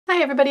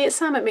Hi everybody, it's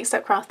Sam at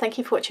Dovecraft. Thank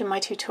you for watching my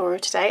tutorial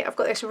today. I've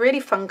got this really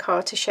fun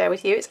card to share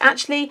with you. It's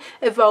actually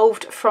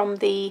evolved from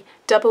the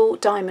double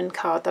diamond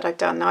card that I've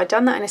done. Now I've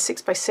done that in a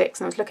 6x6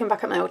 and I was looking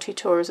back at my old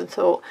tutorials and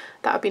thought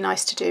that would be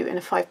nice to do in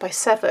a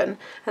 5x7. And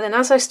then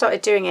as I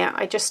started doing it,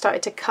 I just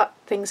started to cut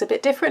things a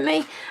bit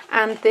differently,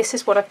 and this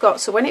is what I've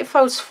got. So when it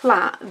folds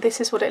flat, this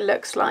is what it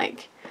looks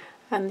like.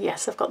 And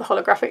yes, I've got the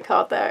holographic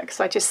card there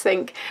because I just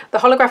think the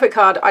holographic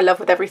card I love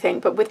with everything,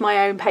 but with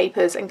my own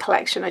papers and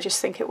collection, I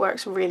just think it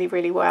works really,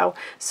 really well.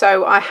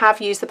 So I have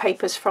used the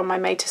papers from my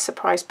Made to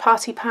Surprise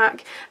party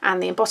pack,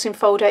 and the embossing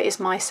folder is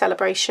my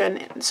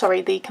celebration,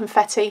 sorry, the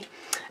confetti.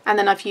 And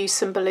then I've used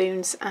some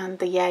balloons and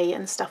the yay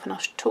and stuff, and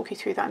I'll talk you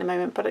through that in a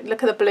moment. But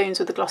look at the balloons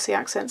with the glossy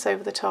accents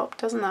over the top.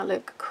 Doesn't that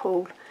look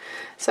cool?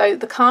 So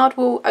the card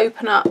will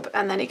open up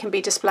and then it can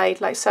be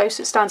displayed like so.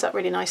 So it stands up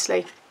really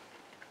nicely.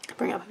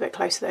 Bring it up a bit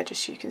closer there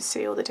just so you can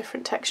see all the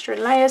different texture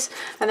and layers,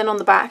 and then on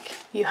the back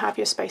you have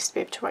your space to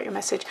be able to write your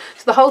message.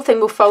 So the whole thing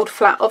will fold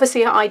flat.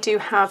 Obviously I do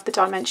have the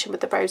dimension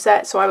with the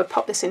rosette, so I would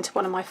pop this into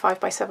one of my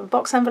 5x7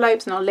 box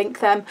envelopes and I'll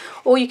link them,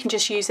 or you can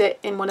just use it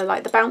in one of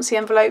like the bouncy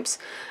envelopes,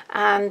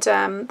 and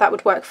that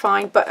would work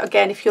fine. But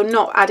again, if you're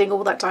not adding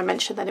all that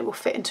dimension, then it will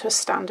fit into a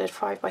standard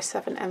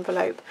 5x7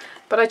 envelope.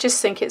 But I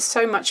just think it's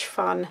so much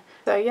fun.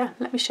 So yeah,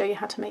 let me show you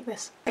how to make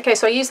this. Okay,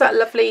 so I use that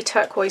lovely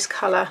turquoise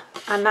colour,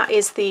 and that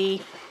is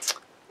the,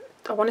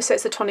 I want to say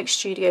it's the Tonic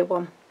Studio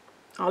one.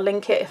 I'll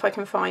link it if I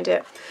can find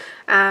it.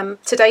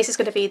 Today's is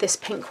going to be this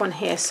pink one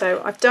here.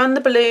 So I've done the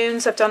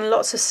balloons, I've done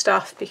lots of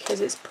stuff because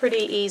it's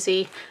pretty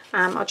easy.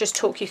 I'll just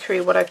talk you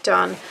through what I've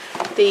done.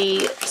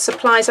 The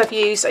supplies I've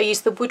used, I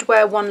used the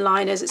Woodware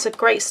One-Liners. It's a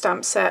great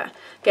stamp set.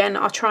 Again,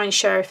 I'll try and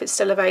share if it's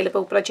still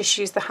available, but I just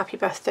used the Happy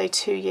Birthday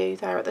to You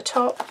there at the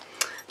top.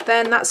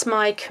 Then that's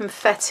my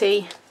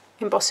confetti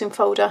embossing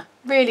folder.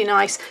 Really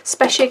nice,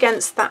 especially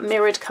against that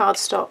mirrored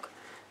cardstock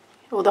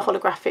or the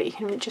holographic. You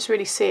can just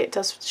really see it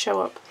does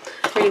show up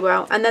really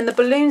well. And then the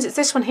balloons, it's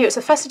this one here. It's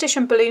a first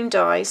edition balloon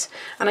dies,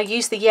 and I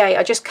use the yay.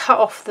 I just cut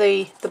off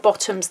the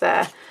bottoms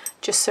there,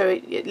 just so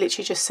it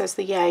literally just says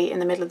the yay in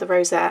the middle of the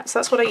rosette. So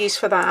that's what I use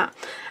for that.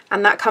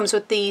 And that comes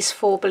with these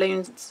 4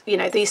 balloons, you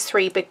know, these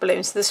 3 big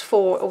balloons. So there's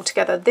 4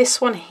 altogether. This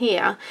one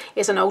here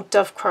is an old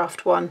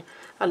Dovecraft one,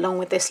 along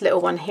with this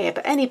little one here,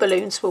 but any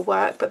balloons will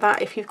work. But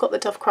that, if you've got the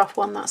Dovecraft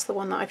one, that's the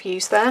one that I've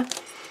used there.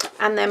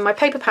 And then my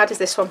paper pad is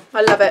this one.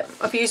 I love it.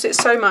 I've used it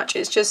so much.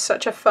 It's just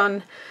such a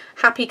fun,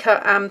 happy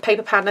cut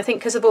paper pad. And I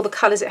think because of all the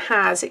colours it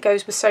has, it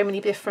goes with so many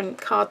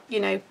different card, you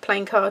know,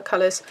 plain card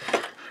colours.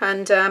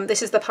 And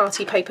this is the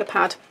party paper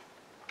pad.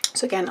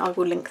 So again, I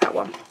will link that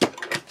one.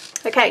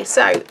 Okay,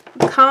 so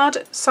the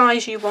card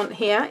size you want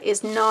here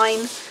is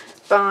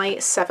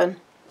 9x7.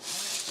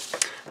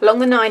 Along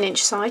the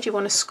 9-inch side, you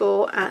want to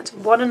score at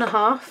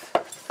 1.5,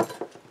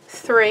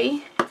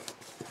 3,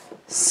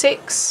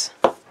 6,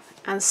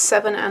 and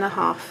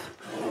 7.5.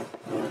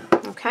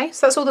 Okay,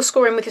 so that's all the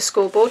scoring with your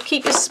scoreboard.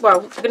 Keep this,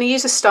 well, I'm going to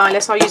use a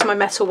stylus. I'll use my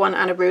metal one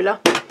and a ruler.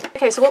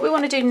 Okay, so what we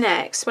want to do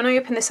next, when I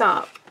open this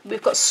up,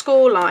 we've got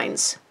score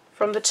lines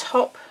from the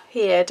top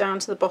here down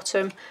to the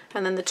bottom,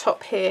 and then the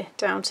top here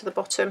down to the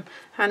bottom,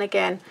 and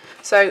again.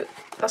 So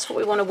that's what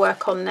we want to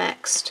work on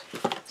next.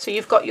 So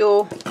you've got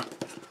your,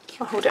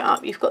 I'll hold it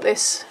up, you've got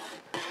this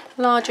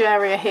large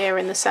area here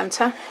in the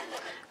centre,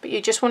 but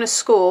you just want to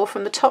score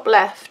from the top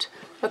left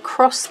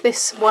across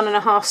this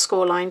 1.5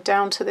 score line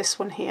down to this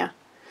one here,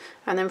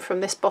 and then from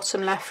this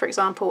bottom left, for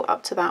example,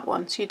 up to that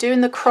one. So you're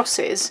doing the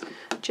crosses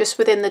just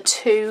within the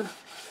 2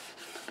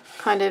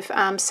 kind of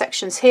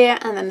sections here,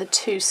 and then the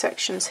 2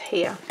 sections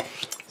here.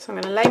 So I'm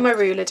going to lay my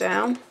ruler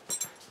down.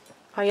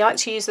 I like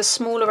to use the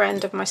smaller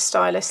end of my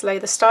stylus. Lay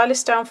the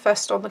stylus down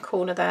first on the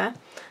corner there,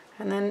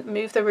 and then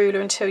move the ruler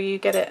until you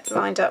get it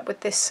lined up with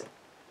this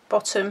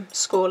bottom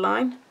score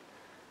line.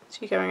 So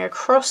you're going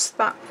across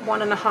that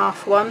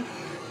 1.5 one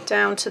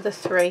down to the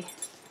 3.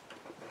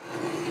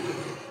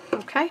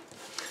 Okay,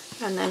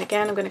 and then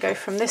again I'm going to go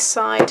from this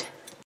side.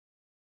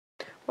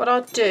 What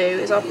I'll do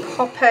is I'll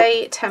pop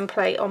a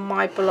template on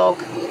my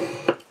blog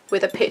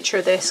with a picture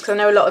of this, because I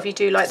know a lot of you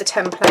do like the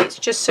templates,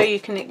 just so you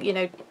can, you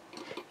know,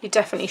 you're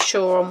definitely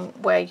sure on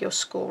where you're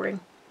scoring.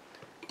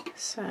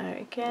 So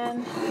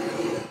again,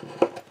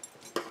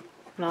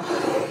 and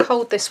I'll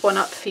hold this one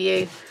up for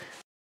you.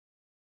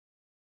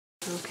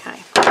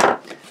 Okay,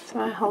 so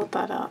I hold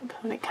that up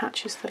and it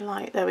catches the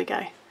light. There we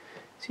go.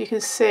 So you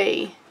can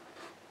see,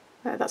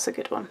 that's a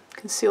good one. You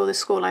can see all the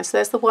score lines. So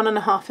there's the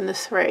 1.5 and the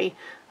 3.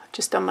 I've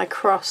just done my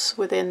cross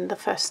within the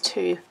first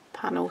 2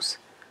 panels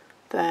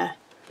there.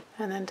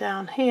 And then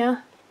down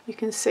here, you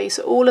can see,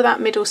 so all of that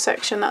middle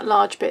section, that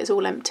large bit is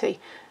all empty.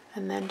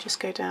 And then just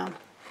go down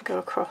and go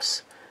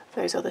across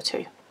those other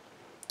 2.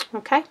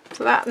 Okay,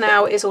 so that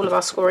now is all of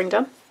our scoring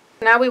done.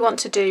 Now we want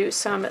to do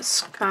some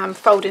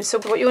folding. So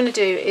what you want to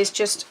do is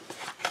just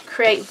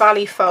create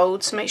valley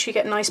folds. Make sure you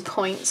get nice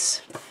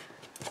points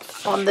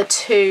on the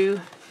 2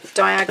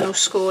 diagonal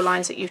score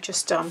lines that you've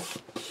just done.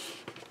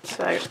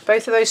 So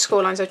both of those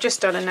score lines I've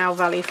just done are now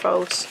valley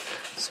folds.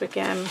 So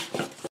again,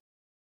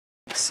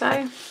 like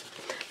so.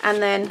 And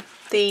then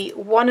the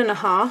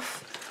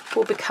 1.5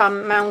 will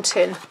become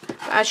mountain.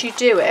 But as you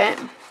do it,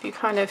 you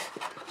kind of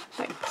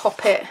like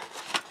pop it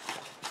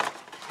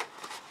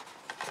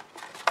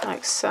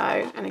like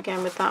so, and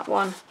again with that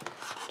one,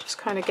 just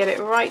kind of get it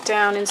right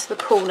down into the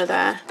corner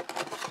there.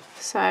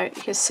 So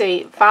you can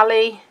see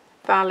valley,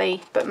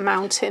 valley, but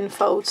mountain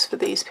folds for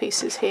these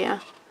pieces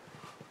here.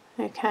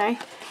 Okay,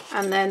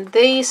 and then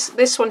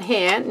this one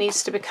here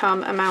needs to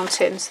become a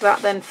mountain, so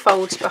that then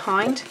folds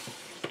behind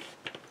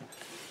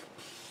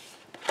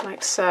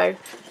like so,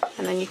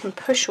 and then you can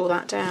push all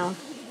that down,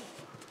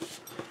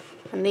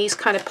 and these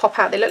kind of pop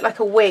out. They look like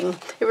a wing.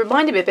 It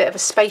reminded me a bit of a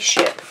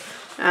spaceship.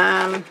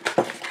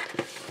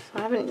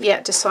 I haven't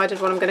yet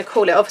decided what I'm going to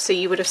call it. Obviously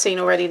you would have seen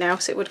already now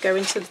because it would go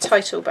into the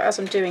title, but as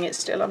I'm doing it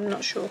still, I'm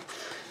not sure.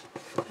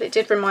 But it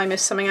did remind me of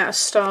something out of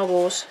Star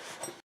Wars.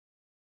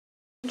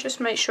 Just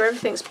make sure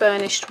everything's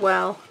burnished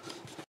well.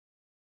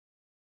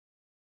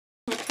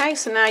 Okay,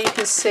 so now you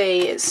can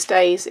see it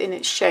stays in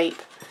its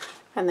shape,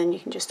 and then you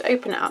can just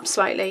open it up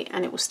slightly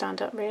and it will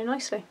stand up really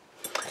nicely.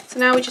 So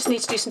now we just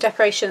need to do some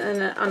decoration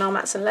on our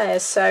mats and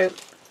layers. So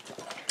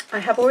I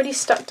have already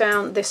stuck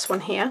down this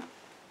one here.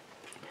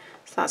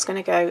 So that's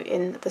going to go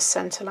in the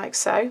centre like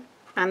so.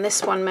 And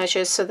this one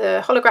measures, so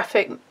the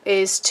holographic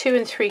is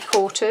 2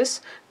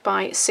 3/4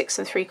 by 6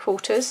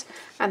 3/4,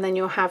 and then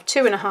you'll have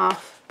 2 1/2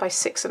 by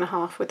 6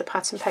 1/2 with the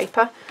pattern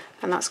paper,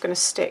 and that's going to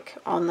stick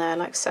on there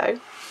like so.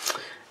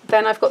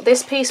 Then I've got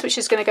this piece which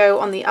is going to go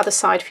on the other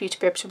side for you to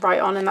be able to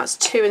write on, and that's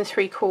 2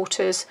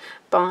 3/4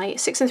 by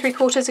 6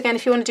 3/4. Again,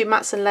 if you want to do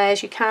mats and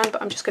layers you can, but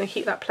I'm just going to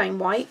keep that plain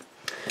white.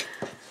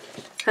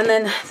 And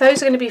then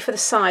those are going to be for the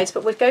sides,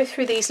 but we'll go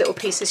through these little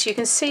pieces. So you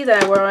can see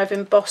there where I've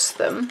embossed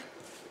them,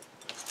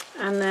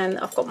 and then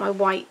I've got my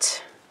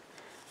white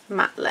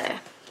mat layer.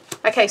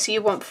 Okay, so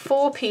you want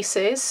 4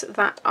 pieces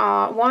that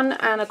are 1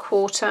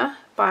 1/4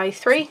 by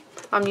 3.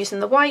 I'm using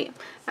the white,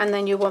 and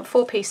then you want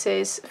 4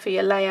 pieces for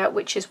your layer,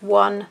 which is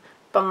 1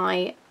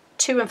 by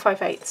 2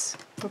 5/8.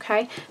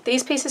 Okay,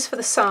 these pieces for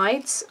the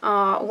sides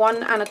are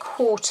 1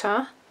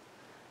 1/4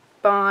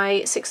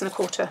 by 6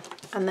 1/4,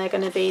 and they're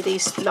going to be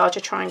these larger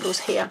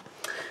triangles here.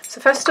 So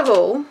first of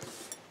all,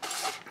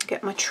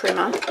 get my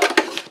trimmer,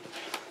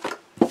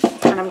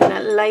 and I'm going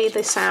to lay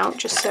this out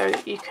just so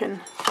you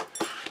can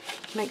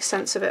make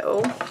sense of it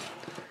all.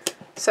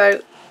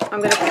 So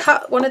I'm going to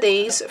cut one of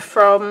these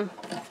from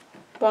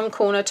one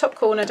corner, top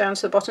corner, down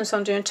to the bottom. So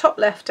I'm doing top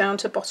left down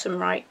to bottom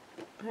right.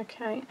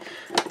 Okay,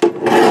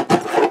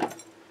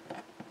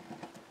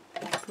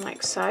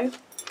 like so.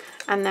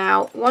 And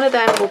now one of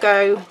them will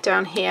go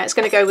down here. It's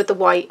going to go with the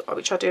white,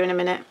 which I'll do in a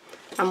minute,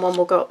 and one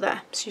will go up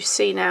there. So you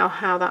see now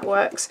how that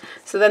works.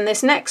 So then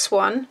this next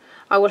one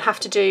I will have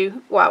to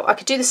do, well, I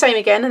could do the same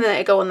again and then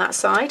it'll go on that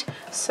side.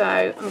 So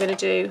I'm going to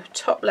do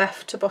top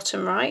left to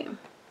bottom right.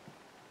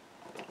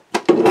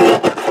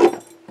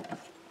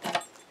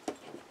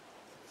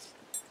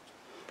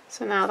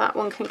 So now that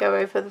one can go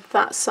over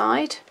that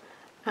side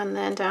and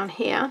then down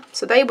here.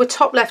 So they were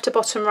top left to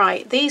bottom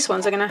right. These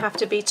ones are going to have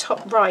to be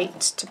top right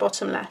to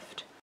bottom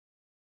left.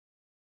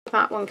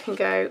 That one can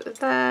go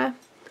there,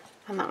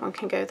 and that one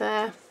can go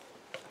there.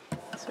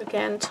 So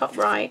again, top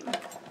right,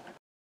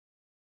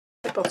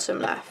 bottom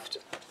left,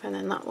 and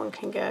then that one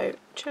can go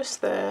just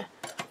there,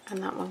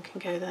 and that one can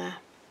go there.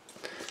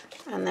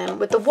 And then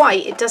with the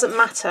white, it doesn't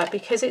matter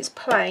because it's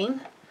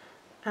plain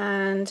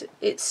and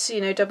it's, you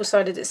know,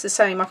 double-sided, it's the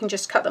same. I can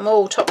just cut them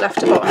all top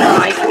left to bottom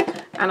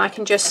right, and I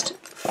can just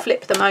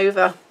flip them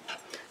over.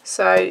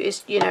 So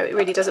it's, you know, it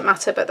really doesn't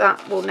matter, but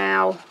that will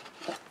now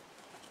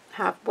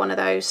have one of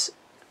those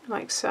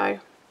like so. You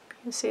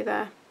can see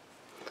there,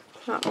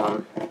 that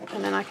one,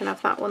 and then I can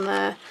have that one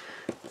there.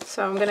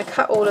 So I'm going to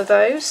cut all of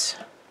those.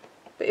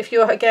 But if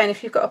you're, again,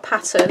 if you've got a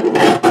pattern,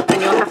 then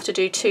you'll have to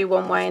do 2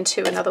 one way and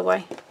 2 another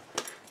way.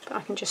 But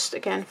I can just,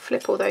 again,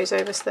 flip all those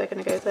over, so they're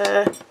going to go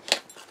there.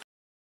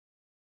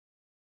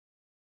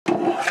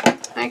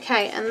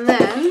 Okay, and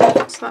then,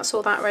 so that's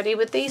all that ready.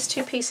 With these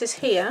 2 pieces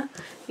here,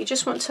 you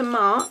just want to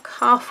mark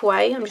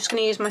halfway. I'm just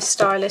going to use my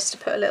stylus to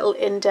put a little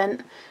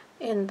indent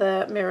in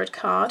the mirrored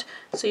card.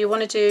 So you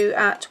want to do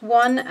at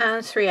 1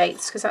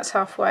 3/8 because that's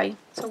halfway.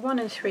 So 1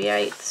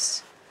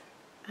 3/8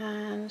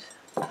 and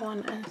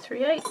 1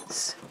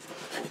 3/8,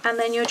 and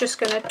then you're just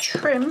going to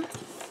trim.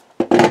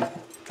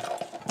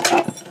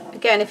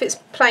 Again, if it's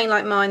plain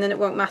like mine, then it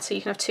won't matter.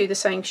 You can have 2 the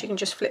same because you can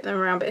just flip them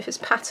around. But if it's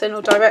pattern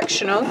or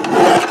directional,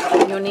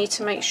 then you'll need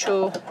to make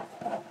sure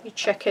you're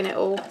checking it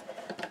all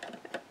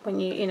when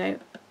you know,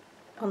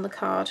 on the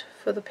card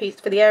for the piece,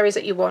 for the areas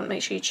that you want.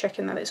 Make sure you're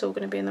checking that it's all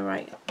going to be in the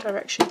right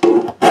direction.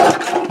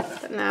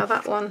 But now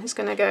that one is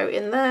going to go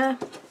in there,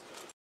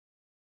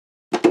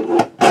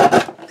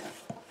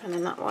 and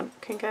then that one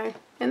can go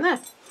in there.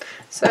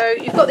 So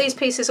you've got these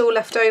pieces all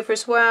left over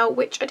as well,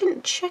 which I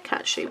didn't check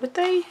actually. Would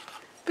they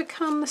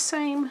become the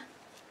same?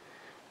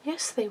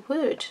 Yes, they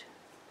would.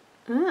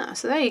 Ah,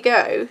 so there you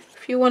go.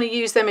 If you want to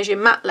use them as your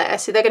mat layer,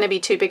 so they're going to be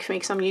too big for me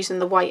because I'm using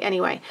the white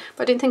anyway.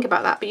 But I didn't think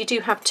about that. But you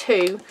do have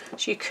 2,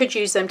 so you could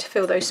use them to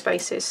fill those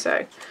spaces.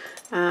 So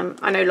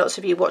I know lots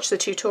of you watch the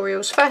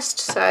tutorials first,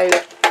 so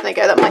there you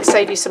go, that might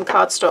save you some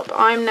cardstock.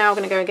 I'm now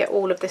going to go and get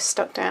all of this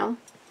stuck down.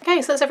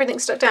 Okay, so that's everything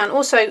stuck down.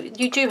 Also,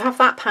 you do have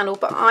that panel,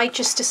 but I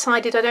just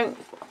decided I don't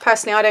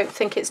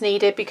think it's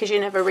needed, because you're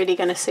never really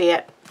going to see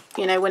it.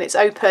 You know, when it's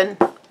open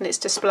and it's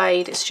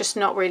displayed, it's just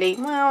not really,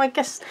 well, I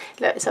guess,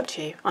 look, it's up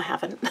to you. I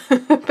haven't.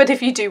 But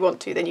if you do want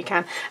to, then you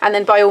can. And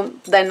then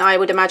then I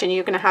would imagine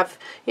you're going to have,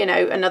 you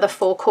know, another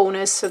 4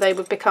 corners, so they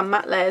would become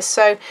matte layers.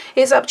 So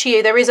it's up to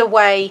you. There is a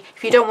way,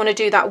 if you don't want to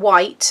do that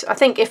white. I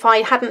think if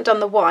I hadn't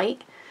done the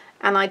white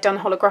and I'd done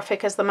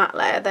holographic as the matte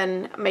layer,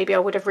 then maybe I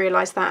would have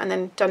realised that and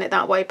then done it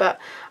that way. But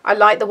I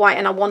like the white,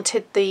 and I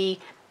wanted the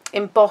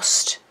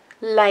embossed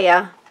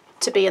layer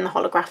to be in the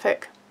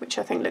holographic, which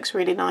I think looks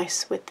really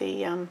nice with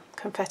the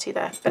confetti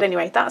there. But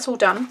anyway, that's all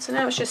done. So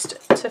now it's just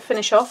to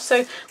finish off.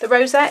 So the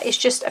rosette is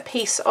just a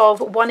piece of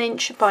 1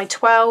 inch by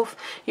 12.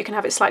 You can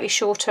have it slightly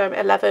shorter,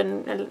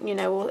 11, you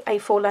know, or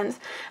A4 length.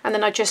 And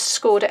then I just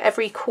scored it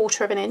every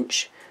 1/4 of an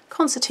inch,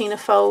 concertina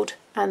fold,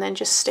 and then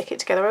just stick it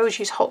together. I always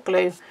use hot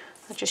glue.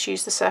 I just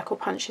use the circle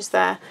punches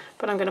there,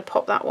 but I'm going to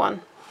pop that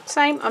one.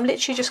 Same, I'm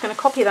literally just going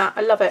to copy that.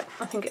 I love it.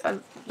 I think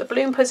the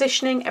balloon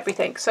positioning,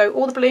 everything. So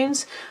all the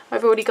balloons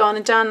I've already gone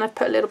and done. I've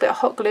put a little bit of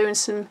hot glue and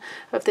some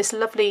of this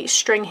lovely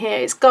string here.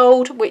 It's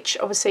gold, which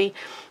obviously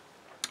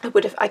I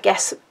would have, I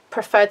guess,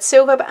 preferred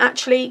silver, but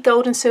actually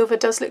gold and silver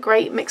does look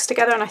great mixed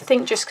together. And I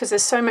think just because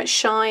there's so much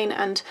shine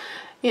and,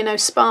 you know,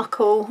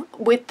 sparkle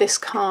with this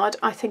card,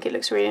 I think it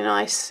looks really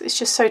nice. It's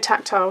just so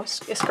tactile,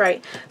 it's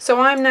great. So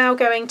I'm now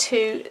going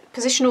to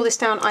position all this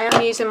down. I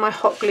am using my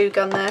hot glue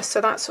gun there, so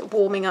that's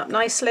warming up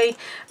nicely.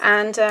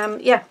 And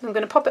yeah, I'm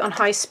going to pop it on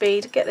high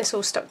speed, get this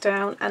all stuck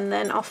down, and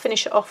then I'll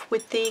finish it off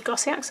with the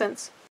glossy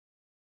accents.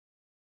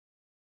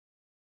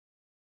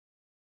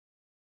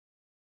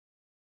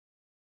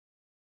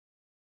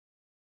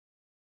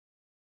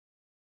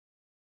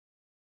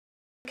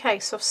 Okay,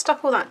 so I've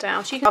stuck all that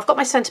down. So I've got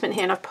my sentiment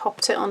here and I've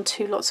popped it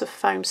onto lots of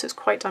foam, so it's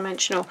quite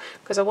dimensional,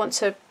 because I want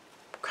to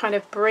kind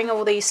of bring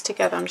all these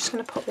together. I'm just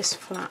going to pop this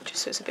flat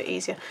just so it's a bit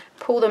easier.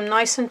 Pull them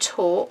nice and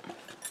taut,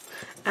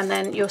 and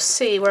then you'll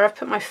see where I've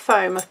put my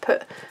foam, I've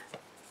put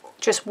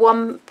just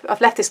one,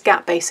 I've left this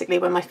gap basically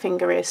where my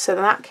finger is, so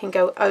that can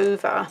go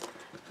over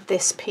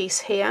this piece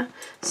here.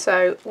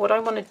 So what I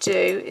want to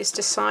do is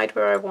decide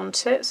where I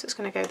want it, so it's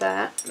going to go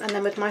there, and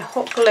then with my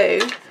hot glue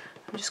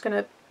I'm just going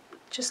to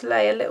just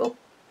lay a little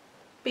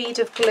bead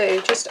of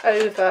glue just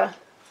over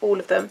all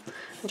of them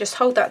and just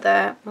hold that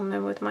there, and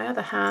then with my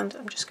other hand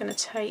I'm just going to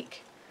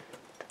take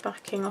the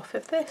backing off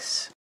of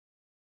this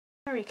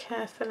very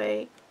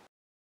carefully,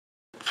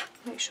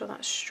 make sure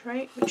that's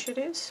straight, which it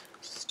is.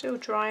 It's still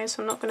drying,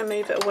 so I'm not going to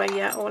move it away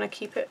yet. I want to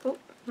keep it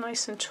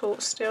nice and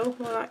taut still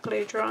while that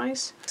glue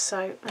dries.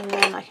 So, and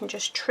then I can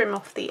just trim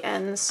off the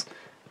ends.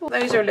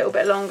 Those are a little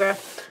bit longer,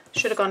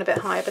 should have gone a bit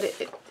higher, but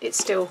it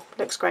still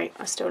looks great.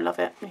 I still love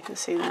it. You can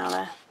see now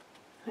there,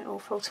 it all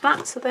folds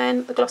flat. So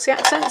then the glossy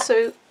accents.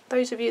 So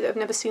those of you that have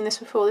never seen this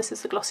before, this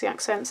is the glossy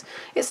accents.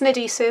 It's an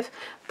adhesive,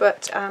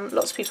 but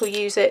lots of people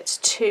use it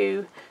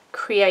to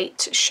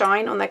create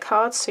shine on their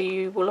cards, so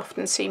you will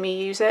often see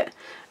me use it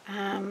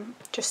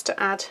just to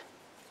add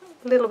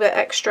a little bit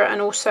extra.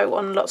 And also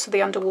on lots of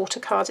the underwater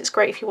cards, it's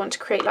great if you want to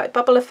create like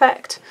bubble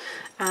effect.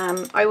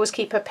 I always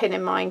keep a pin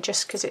in mind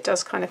just because it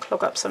does kind of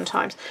clog up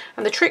sometimes.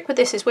 And the trick with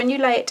this is when you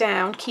lay it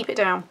down, keep it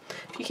down.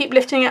 If you keep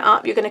lifting it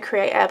up, you're going to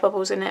create air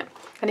bubbles in it.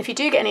 And if you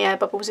do get any air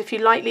bubbles, if you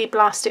lightly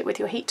blast it with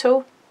your heat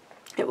tool,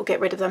 it will get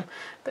rid of them.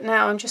 But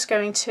now I'm just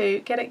going to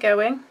get it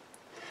going.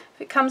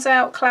 If it comes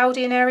out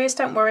cloudy in areas,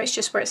 don't worry, it's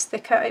just where it's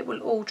thicker. It will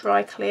all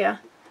dry clear.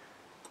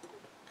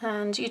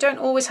 And you don't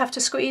always have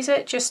to squeeze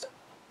it, just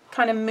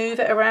kind of move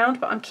it around,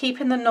 but I'm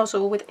keeping the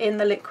nozzle within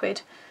the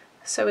liquid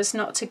so as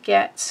not to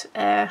get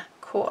air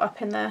caught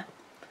up in there.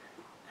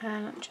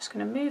 And I'm just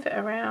going to move it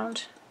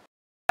around.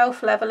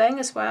 Self-leveling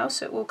as well,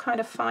 so it will kind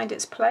of find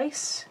its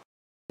place.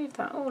 Move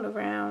that all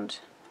around.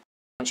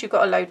 Once you've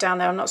got a load down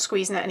there, I'm not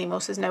squeezing it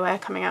anymore, so there's no air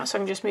coming out, so I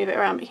can just move it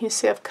around. But you can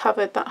see I've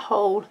covered that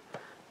whole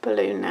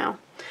balloon now.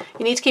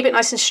 You need to keep it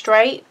nice and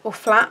straight or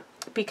flat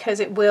because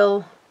it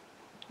will,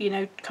 you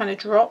know, kind of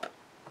drop.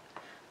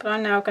 But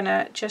I'm now going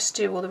to just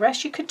do all the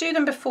rest. You could do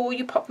them before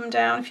you pop them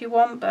down if you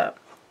want, but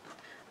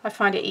I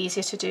find it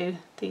easier to do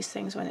these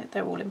things when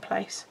they're all in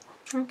place.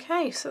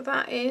 Okay, so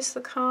that is the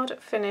card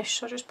finished.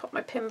 So I'll just pop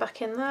my pin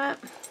back in there,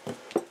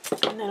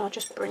 and then I'll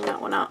just bring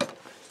that one up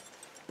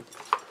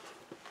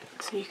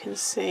so you can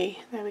see.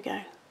 There we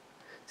go.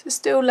 So it's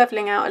still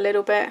levelling out a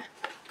little bit.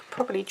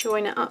 Probably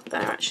join it up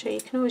there actually.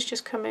 You can always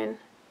just come in.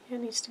 Yeah,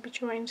 it needs to be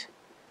joined.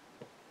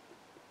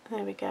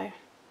 There we go.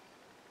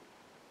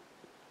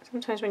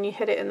 Sometimes when you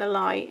hit it in the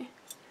light,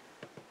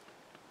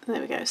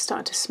 there we go, it's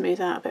starting to smooth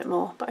out a bit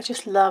more. But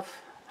I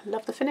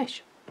love the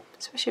finish,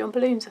 especially on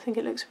balloons. I think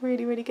it looks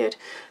really, really good.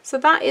 So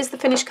that is the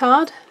finished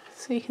card.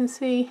 So you can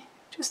see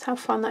just how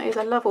fun that is.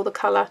 I love all the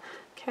colour.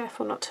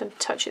 Careful not to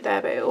touch it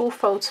there, but it all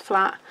folds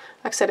flat.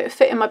 Like I said, it would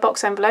fit in my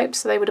box envelope,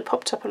 so they would have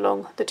popped up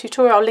along the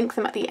tutorial. I'll link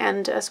them at the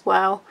end as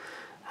well.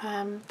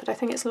 but I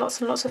think it's lots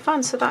and lots of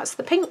fun. So that's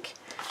the pink,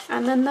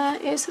 and then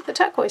there is the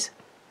turquoise.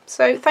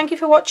 So thank you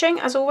for watching.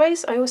 As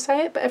always, I always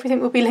say it, but everything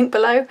will be linked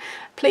below.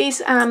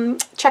 Please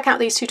check out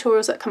these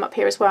tutorials that come up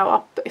here as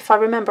well. If I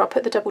remember, I'll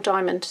put the double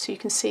diamond so you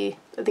can see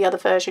the other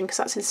version, because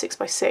that's in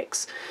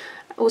 6x6.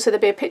 Also,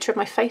 there'll be a picture of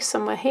my face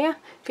somewhere here.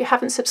 If you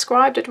haven't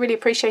subscribed, I'd really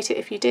appreciate it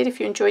if you did. If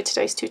you enjoyed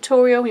today's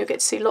tutorial, you'll get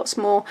to see lots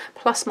more,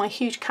 plus my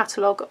huge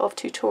catalogue of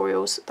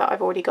tutorials that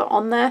I've already got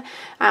on there.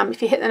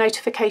 If you hit the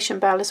notification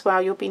bell as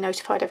well, you'll be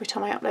notified every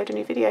time I upload a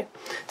new video.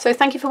 So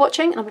thank you for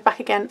watching, and I'll be back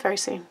again very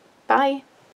soon. Bye.